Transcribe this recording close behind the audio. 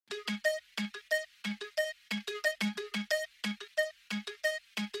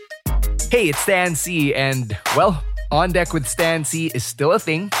Hey, it's Stan C, and well, On Deck with Stan C is still a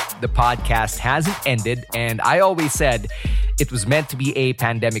thing. The podcast hasn't ended, and I always said it was meant to be a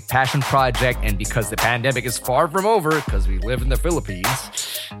pandemic passion project, and because the pandemic is far from over, because we live in the Philippines,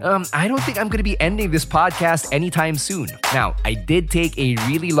 I don't think I'm going to be ending this podcast anytime soon. Now, I did take a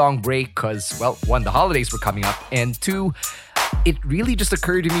really long break because, well, one, the holidays were coming up, and two, it really just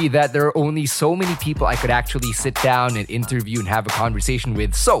occurred to me that there are only so many people I could actually sit down and interview and have a conversation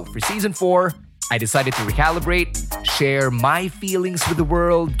with. So, for season 4, I decided to recalibrate, share my feelings with the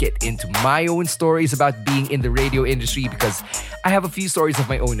world, get into my own stories about being in the radio industry because I have a few stories of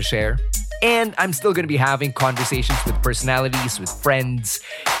my own to share. And I'm still going to be having conversations with personalities, with friends,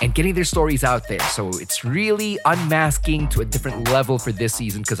 and getting their stories out there. So it's really unmasking to a different level for this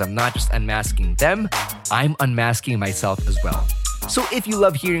season because I'm not just unmasking them, I'm unmasking myself as well. So if you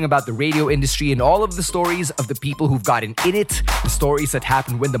love hearing about the radio industry and all of the stories of the people who've gotten in it, the stories that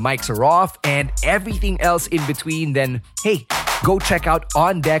happen when the mics are off, and everything else in between, then hey, go check out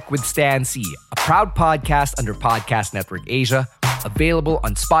On Deck with Stan C, a proud podcast under Podcast Network Asia, available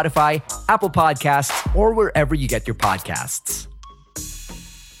on Spotify, Apple Podcasts, or wherever you get your podcasts.